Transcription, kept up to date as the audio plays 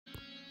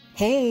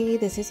Hey,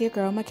 this is your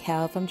girl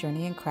Mikkel from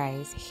Journey in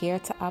Christ, here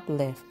to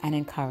uplift and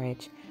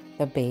encourage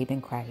the babe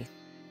in Christ.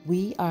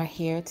 We are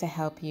here to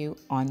help you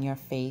on your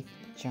faith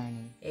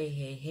journey.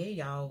 Hey,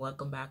 y'all.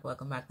 Welcome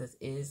back. This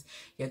is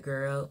your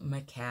girl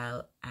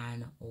Mikkel,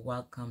 and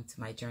welcome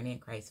to my Journey in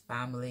Christ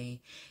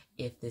family.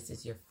 If this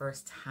is your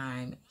first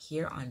time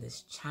here on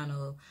this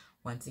channel,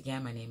 once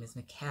again, my name is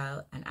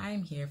Mikkel, and I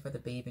am here for the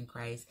babe in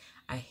Christ.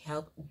 I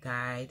help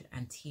guide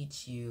and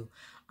teach you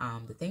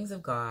the things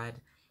of God,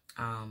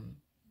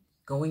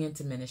 going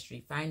into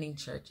ministry, finding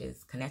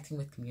churches, connecting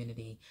with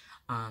community,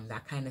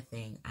 that kind of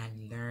thing,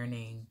 and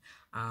learning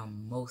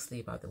mostly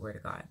about the Word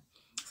of God.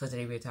 So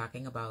today we're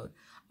talking about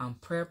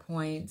prayer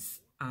points,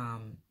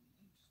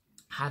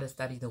 how to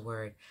study the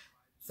Word.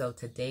 So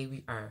today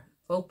we are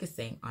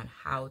focusing on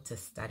how to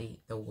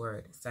study the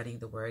Word. Studying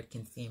the Word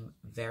can seem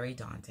very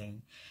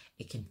daunting.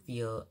 It can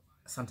feel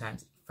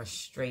sometimes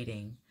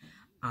frustrating.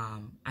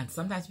 And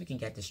sometimes we can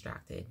get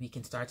distracted. We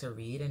can start to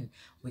read and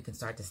we can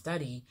start to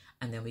study,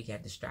 and then we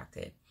get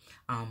distracted.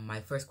 My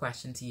first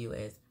question to you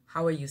is,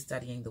 how are you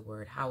studying the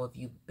Word? How have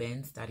you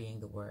been studying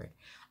the Word?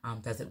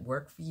 Does it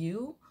work for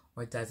you,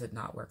 or does it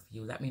not work for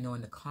you? Let me know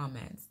in the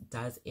comments.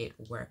 Does it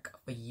work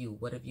for you?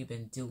 What have you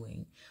been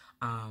doing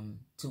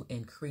to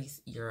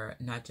increase your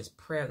not just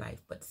prayer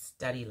life, but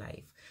study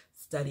life?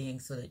 Studying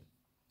so that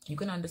you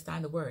can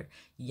understand the Word.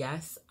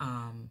 Yes,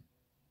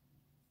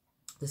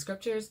 the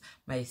scriptures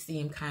may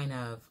seem kind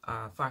of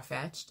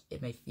far-fetched.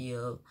 It may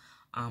feel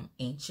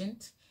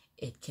ancient.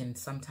 It can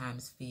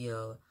sometimes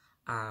feel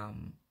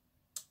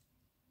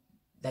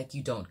like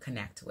you don't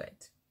connect to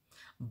it.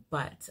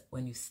 But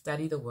when you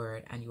study the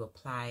Word and you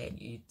apply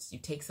it, you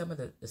take some of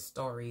the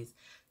stories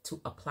to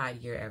apply to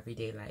your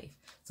everyday life.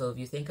 So if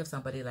you think of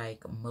somebody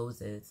like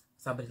Moses,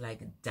 somebody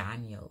like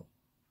Daniel,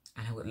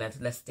 and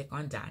let's stick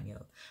on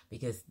Daniel,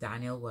 because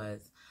Daniel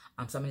was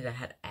somebody that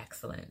had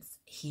excellence.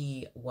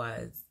 He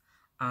was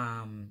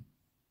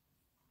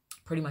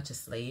pretty much a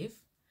slave.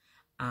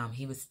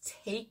 He was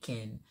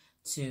taken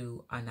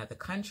to another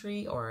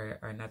country or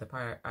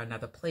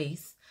another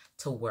place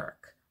to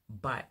work.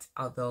 But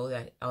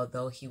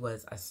although he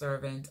was a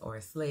servant or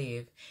a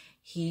slave,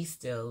 he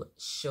still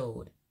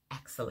showed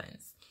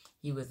excellence.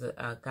 He was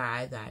a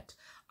guy that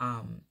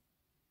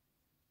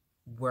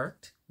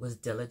worked, was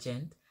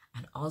diligent,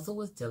 and also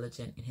was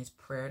diligent in his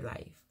prayer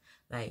life.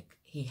 Like,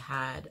 he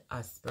had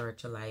a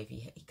spiritual life.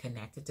 He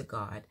connected to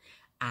God,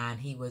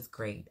 and he was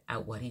great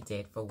at what he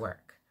did for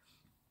work.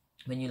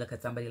 When you look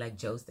at somebody like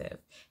Joseph,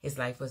 his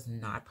life was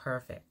not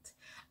perfect.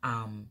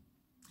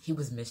 He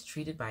was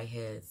mistreated by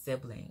his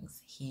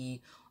siblings.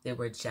 They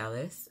were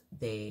jealous.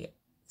 They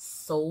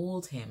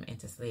sold him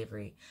into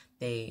slavery.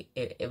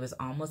 It was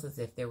almost as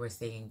if they were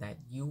saying that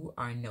you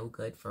are no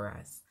good for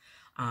us.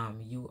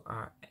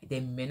 They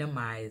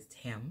minimized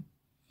him.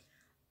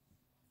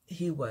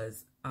 He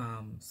was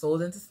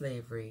sold into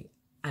slavery,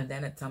 and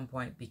then at some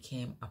point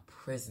became a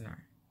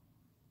prisoner.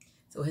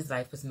 So his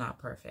life was not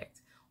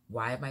perfect.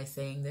 Why am I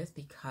saying this?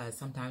 Because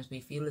sometimes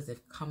we feel as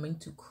if coming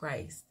to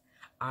Christ,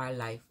 our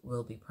life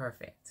will be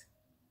perfect.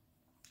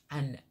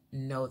 And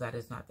no, that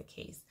is not the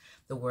case.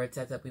 The Word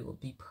says that we will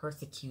be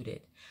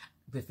persecuted.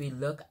 If we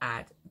look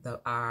at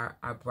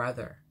our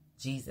brother,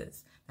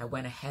 Jesus, that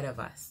went ahead of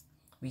us,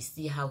 we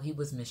see how he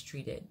was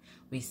mistreated.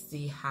 We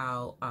see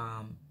how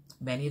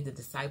many of the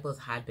disciples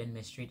had been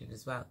mistreated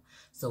as well.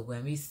 So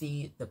when we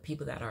see the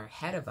people that are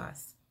ahead of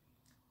us,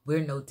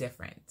 we're no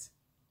different.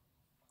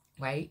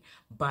 Right?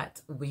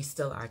 But we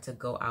still are to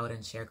go out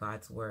and share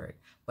God's Word.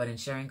 But in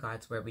sharing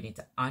God's Word, we need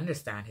to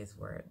understand His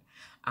Word.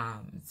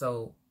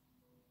 So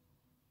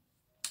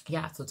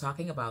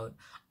talking about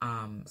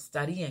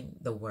studying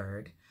the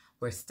Word,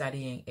 we're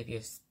studying, if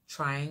you're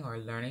trying or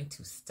learning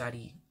to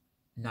study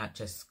not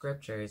just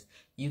scriptures,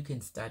 you can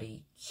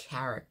study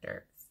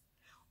characters,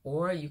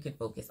 or you can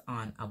focus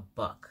on a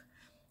book.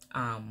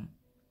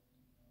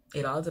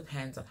 It all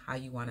depends on how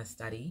you want to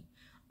study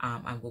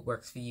and what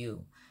works for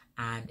you.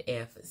 And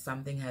if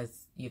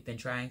you've been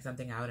trying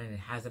something out and it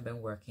hasn't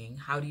been working,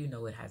 how do you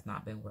know it has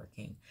not been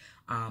working?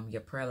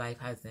 Your prayer life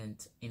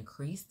hasn't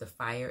increased. The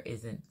fire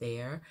isn't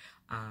there.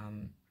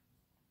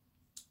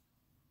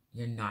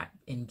 You're not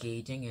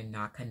engaging, you're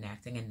not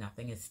connecting, and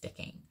nothing is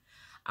sticking.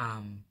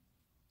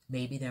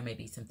 Maybe there may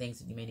be some things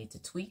that you may need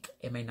to tweak.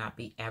 It may not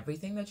be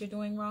everything that you're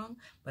doing wrong,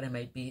 but it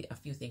might be a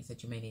few things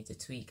that you may need to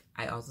tweak.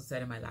 I also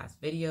said in my last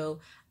video,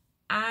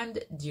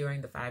 and during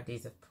the 5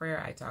 days of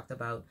prayer, I talked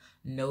about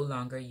no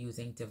longer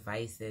using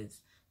devices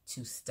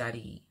to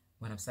study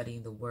when I'm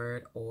studying the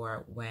Word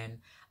or when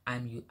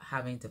I'm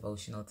having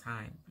devotional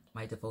time.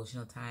 My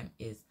devotional time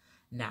is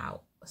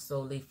now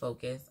solely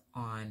focused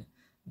on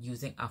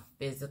using a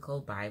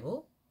physical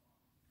Bible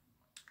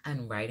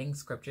and writing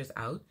scriptures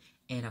out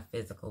in a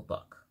physical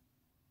book.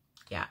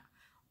 Yeah.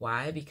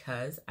 Why?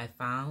 Because I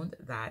found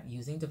that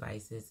using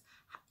devices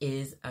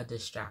is a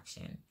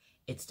distraction.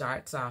 It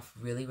starts off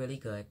really, really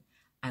good.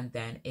 And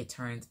then it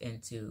turns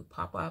into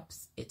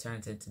pop-ups, it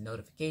turns into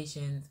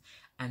notifications,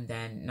 and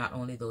then not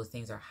only those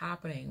things are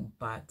happening,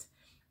 but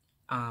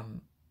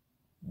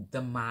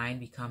the mind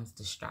becomes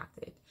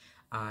distracted.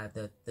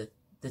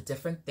 the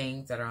different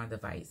things that are on the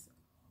device.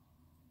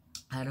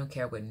 I don't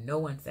care what no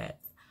one says.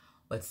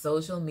 But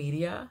social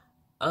media,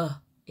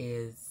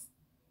 is,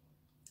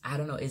 I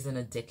don't know, is an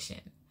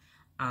addiction.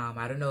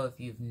 I don't know if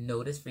you've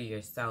noticed for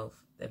yourself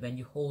that when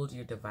you hold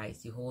your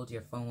device, you hold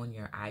your phone,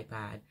 your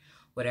iPad,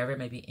 whatever it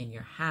may be in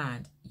your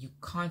hand, you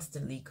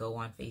constantly go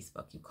on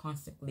Facebook, you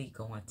constantly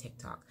go on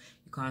TikTok,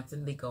 you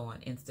constantly go on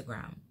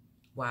Instagram.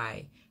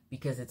 Why?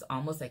 Because it's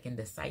almost like in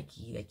the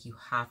psyche, like you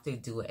have to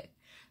do it.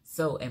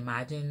 So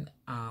imagine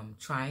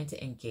trying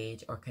to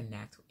engage or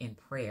connect in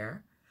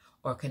prayer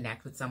or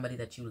connect with somebody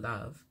that you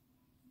love,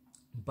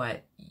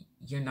 but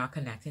you're not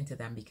connecting to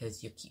them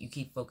because you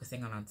keep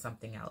focusing on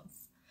something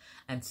else.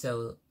 And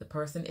so the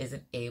person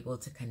isn't able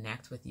to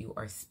connect with you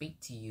or speak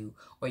to you,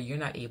 or you're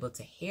not able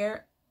to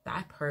hear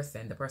that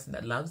person, the person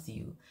that loves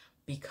you,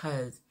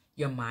 because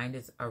your mind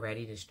is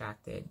already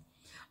distracted.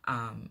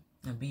 And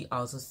we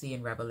also see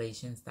in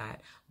Revelations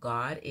that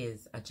God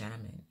is a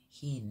gentleman.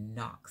 He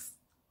knocks.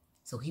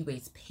 So he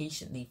waits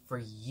patiently for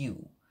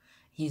you.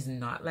 He's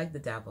not like the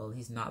devil.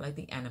 He's not like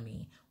the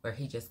enemy, where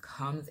he just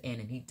comes in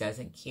and he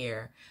doesn't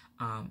care,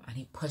 and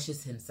he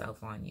pushes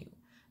himself on you.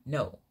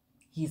 No,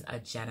 he's a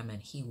gentleman.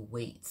 He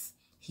waits.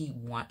 He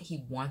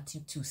wants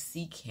you to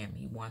seek him.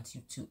 He wants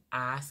you to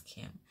ask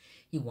him.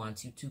 He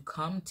wants you to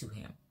come to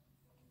him.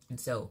 And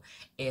so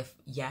if,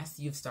 yes,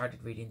 you've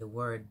started reading the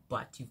word,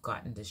 but you've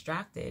gotten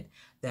distracted,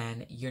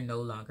 then you're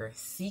no longer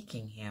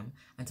seeking him.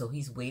 And so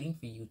he's waiting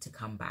for you to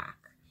come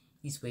back.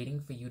 He's waiting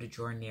for you to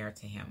draw near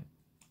to him.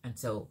 And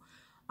so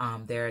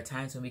there are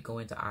times when we go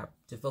into our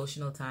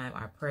devotional time,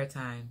 our prayer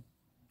time,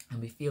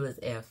 and we feel as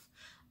if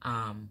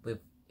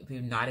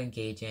we're not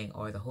engaging,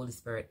 or the Holy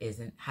Spirit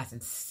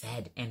hasn't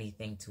said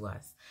anything to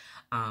us.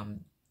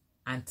 And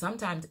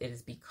sometimes it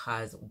is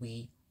because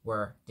we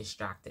were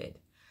distracted.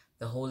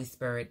 The Holy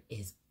Spirit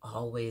is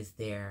always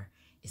there,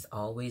 is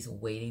always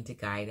waiting to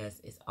guide us,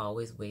 is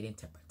always waiting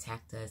to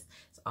protect us,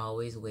 is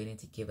always waiting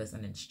to give us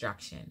an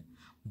instruction.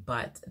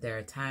 But there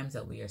are times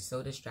that we are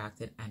so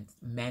distracted and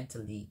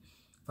mentally,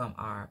 from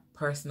our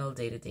personal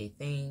day-to-day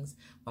things,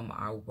 from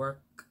our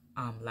work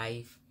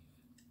life,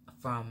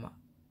 from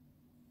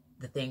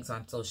the things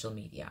on social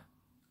media,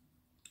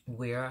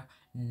 we're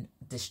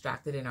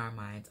distracted in our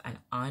minds and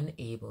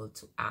unable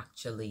to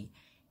actually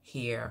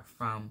hear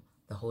from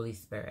the Holy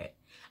Spirit.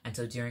 And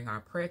so during our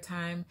prayer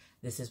time,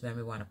 this is when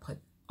we want to put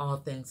all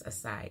things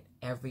aside,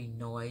 every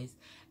noise,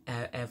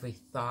 every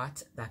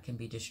thought that can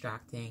be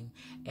distracting,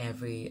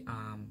 every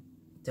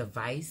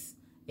device,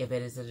 if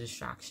it is a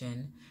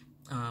distraction.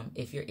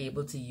 If you're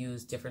able to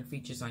use different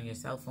features on your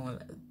cell phone,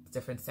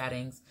 different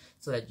settings,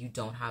 so that you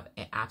don't have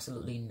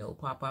absolutely no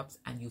pop-ups,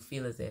 and you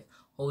feel as if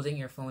holding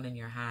your phone in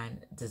your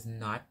hand is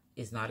not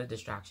a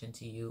distraction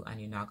to you,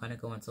 and you're not going to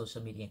go on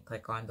social media and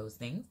click on those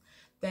things,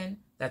 then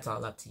that's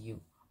all up to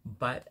you.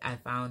 But I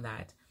found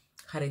that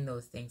cutting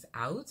those things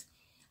out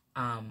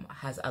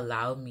has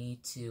allowed me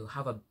to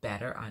have a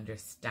better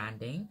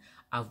understanding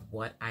of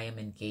what I am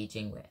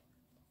engaging with.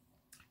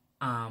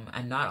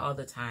 And not all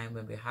the time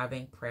when we're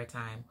having prayer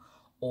time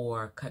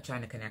or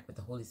trying to connect with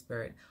the Holy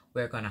Spirit,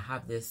 we're going to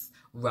have this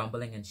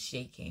rumbling and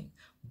shaking.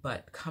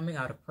 But coming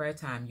out of prayer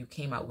time, you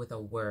came out with a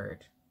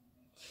word.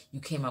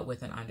 You came out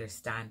with an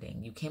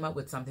understanding. You came out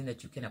with something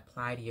that you can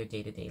apply to your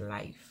day-to-day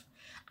life.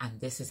 And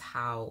this is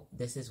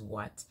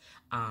what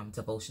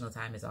devotional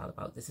time is all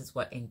about. This is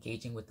what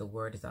engaging with the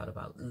word is all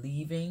about.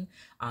 Leaving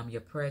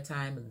your prayer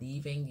time,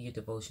 leaving your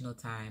devotional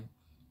time,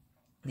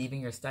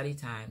 leaving your study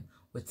time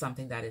with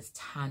something that is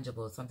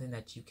tangible, something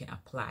that you can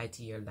apply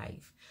to your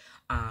life.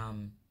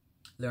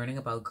 Learning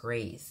about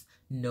grace,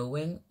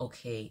 knowing,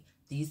 okay,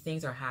 these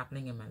things are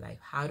happening in my life.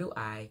 How do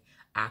I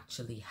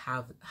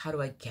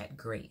get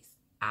grace?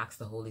 Ask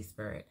the Holy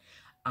Spirit.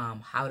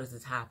 How does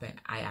this happen?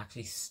 I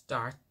actually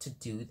start to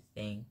do the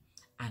thing,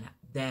 and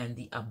then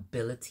the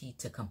ability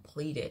to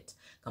complete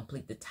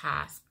the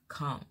task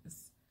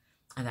comes.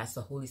 And that's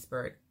the Holy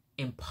Spirit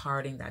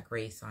imparting that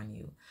grace on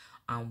you.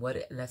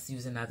 Let's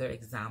use another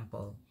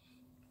example.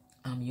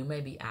 You may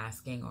be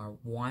asking or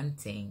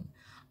wanting,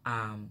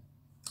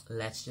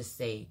 let's just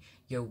say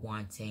you're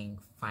wanting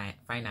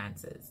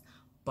finances,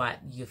 but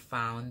you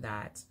found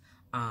that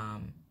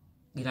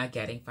you're not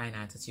getting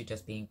finances, you're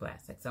just being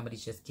blessed. Like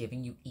somebody's just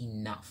giving you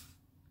enough.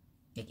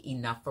 Like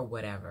enough for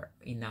whatever,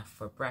 enough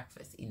for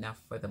breakfast,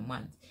 enough for the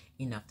month,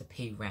 enough to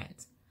pay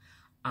rent.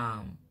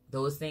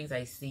 Those things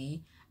I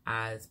see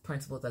as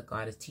principles that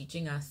God is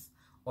teaching us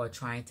or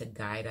trying to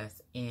guide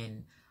us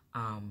in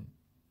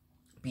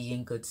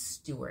being good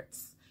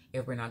stewards.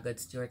 If we're not good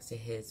stewards to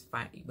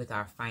with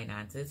our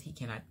finances, he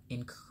cannot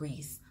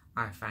increase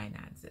our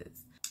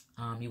finances.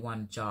 You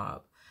want a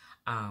job.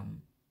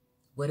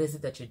 What is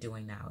it that you're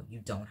doing now? You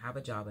don't have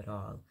a job at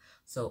all.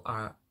 So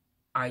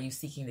are you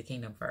seeking the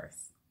kingdom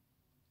first?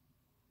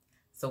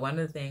 So one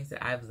of the things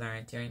that I've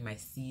learned during my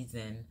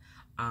season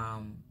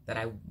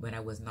when I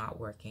was not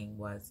working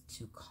was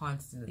to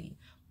constantly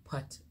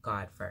put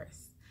God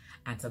first.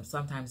 And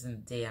sometimes in the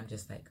day, I'm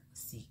just like,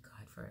 seek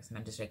God first. And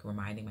I'm just like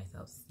reminding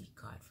myself, seek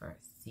God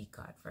first, seek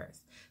God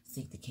first,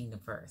 seek the kingdom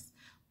first.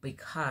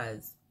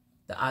 because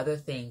the other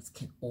things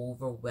can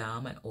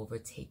overwhelm and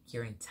overtake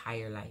your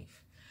entire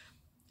life.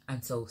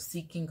 And so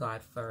seeking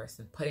God first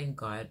and putting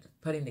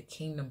the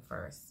kingdom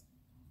first,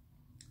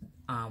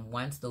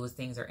 once those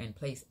things are in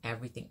place,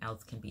 everything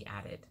else can be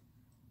added.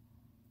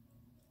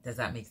 Does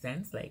that make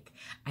sense? Like,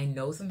 I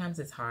know sometimes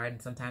it's hard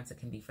and sometimes it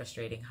can be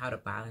frustrating how to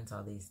balance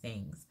all these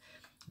things.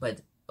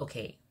 But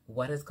okay,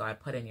 what has God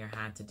put in your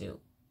hand to do?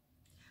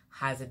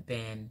 Has it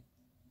been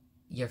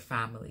your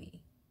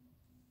family?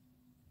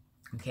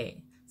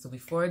 Okay, so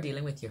before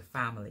dealing with your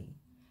family,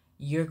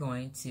 you're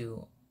going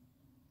to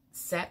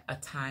set a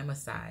time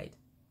aside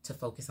to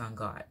focus on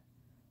God,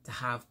 to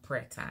have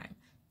prayer time,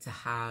 to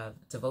have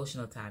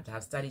devotional time, to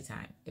have study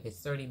time. If it's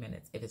 30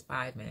 minutes, if it's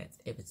 5 minutes,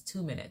 if it's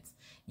 2 minutes,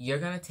 you're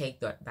going to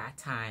take that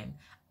time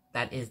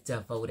that is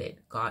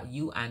devoted. God,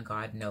 you and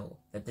God know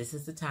that this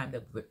is the time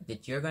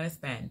that you're going to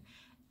spend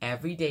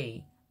every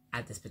day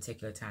at this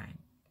particular time.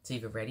 So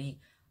you've already,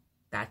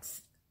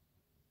 that's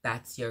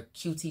your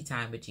QT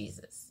time with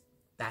Jesus.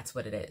 That's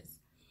what it is.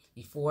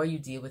 Before you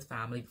deal with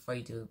family, before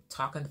you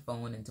talk on the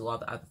phone and do all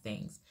the other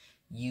things,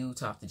 you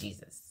talk to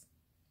Jesus.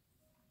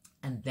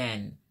 And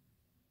then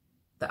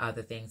the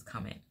other things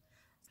come in.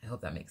 I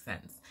hope that makes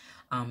sense.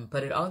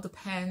 But it all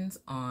depends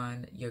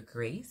on your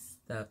grace,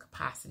 the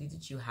capacity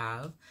that you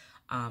have,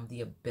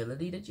 the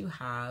ability that you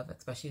have,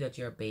 especially that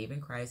you're a babe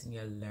in Christ and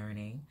you're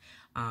learning.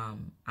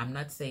 I'm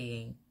not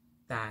saying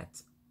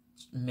that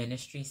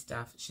ministry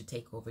stuff should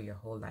take over your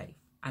whole life.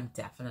 I'm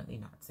definitely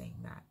not saying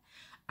that.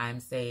 I'm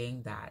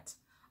saying that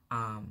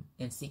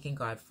in seeking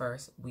God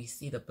first, we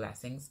see the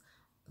blessings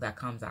that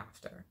comes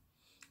after.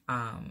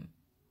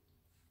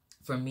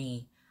 For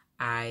me,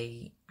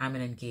 I'm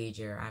an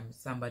engager. I'm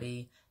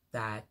somebody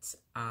that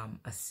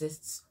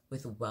assists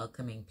with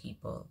welcoming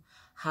people.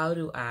 How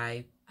do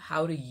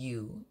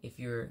you, if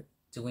you're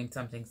doing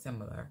something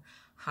similar,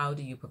 how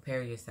do you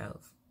prepare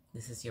yourself?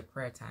 This is your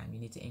prayer time. You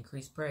need to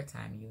increase prayer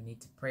time. You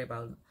need to pray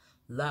about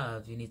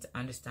love. You need to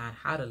understand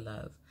how to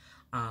love.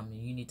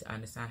 You need to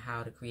understand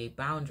how to create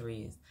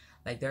boundaries.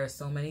 Like, there are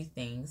so many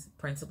things,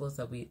 principles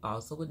that we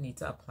also would need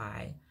to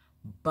apply,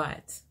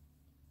 but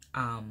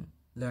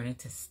learning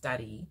to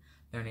study,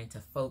 learning to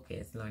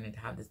focus, learning to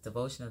have this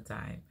devotional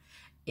time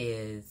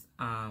is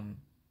one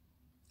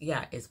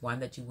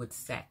that you would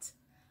set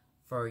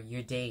for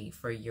your day,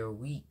 for your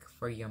week,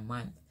 for your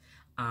month.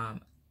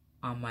 On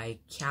my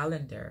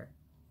calendar,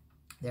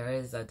 there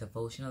is a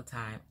devotional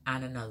time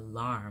and an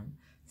alarm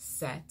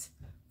set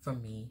for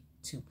me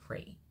to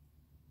pray.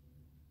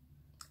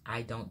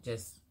 I don't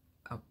just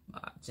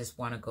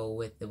want to go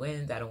with the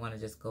wind. I don't want to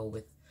just go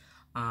with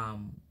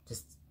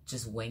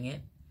just wing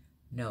it.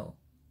 No,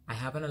 I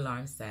have an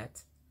alarm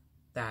set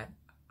that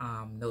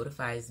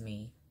notifies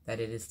me that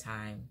it is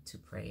time to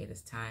pray. It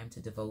is time to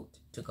devote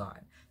to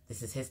God.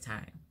 This is His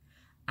time.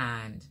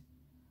 And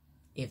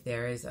if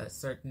there is a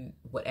certain,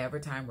 whatever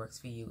time works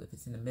for you, if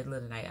it's in the middle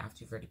of the night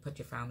after you've already put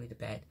your family to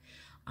bed,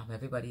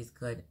 everybody's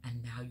good,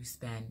 and now you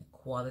spend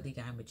quality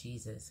time with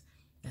Jesus,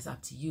 that's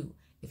up to you.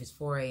 If it's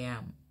 4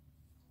 a.m.,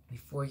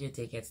 before your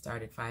day gets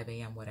started, 5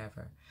 a.m.,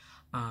 whatever,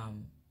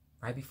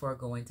 right before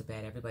going to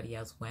bed, everybody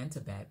else went to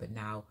bed, but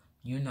now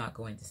you're not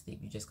going to sleep.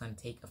 You're just going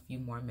to take a few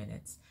more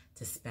minutes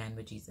to spend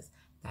with Jesus.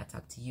 That's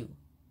up to you.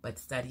 But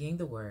studying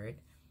the Word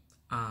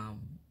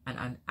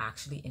and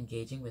actually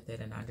engaging with it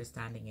and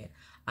understanding it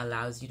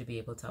allows you to be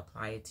able to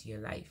apply it to your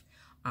life.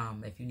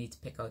 If you need to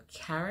pick out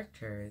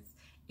characters,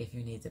 if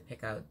you need to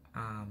pick out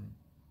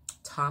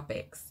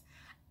topics,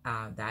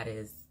 that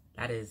is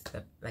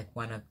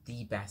one of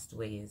the best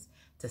ways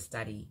to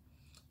study.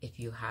 If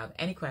you have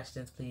any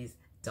questions, please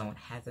don't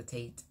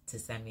hesitate to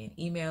send me an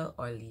email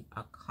or leave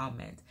a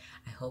comment.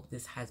 I hope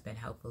this has been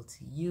helpful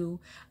to you.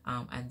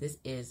 And this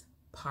is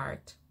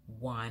part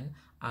 1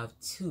 of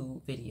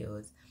 2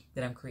 videos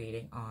that I'm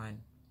creating on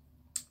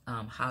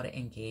how to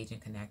engage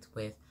and connect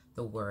with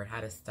the Word,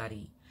 how to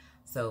study.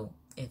 So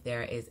if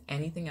there is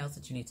anything else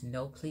that you need to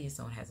know, please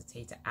don't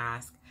hesitate to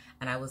ask.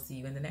 And I will see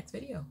you in the next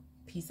video.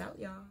 Peace out,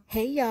 y'all.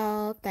 Hey,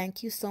 y'all.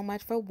 Thank you so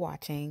much for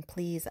watching.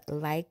 Please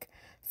like,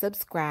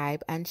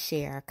 subscribe, and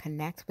share.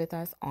 Connect with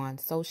us on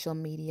social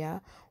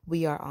media.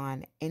 We are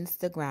on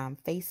Instagram,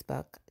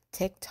 Facebook,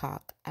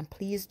 TikTok. And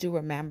please do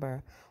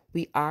remember,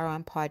 we are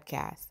on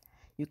podcasts.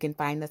 You can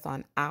find us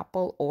on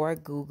Apple or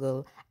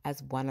Google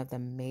as one of the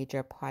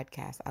major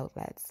podcast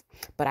outlets.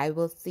 But I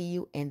will see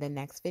you in the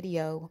next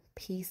video.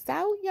 Peace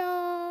out,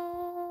 y'all.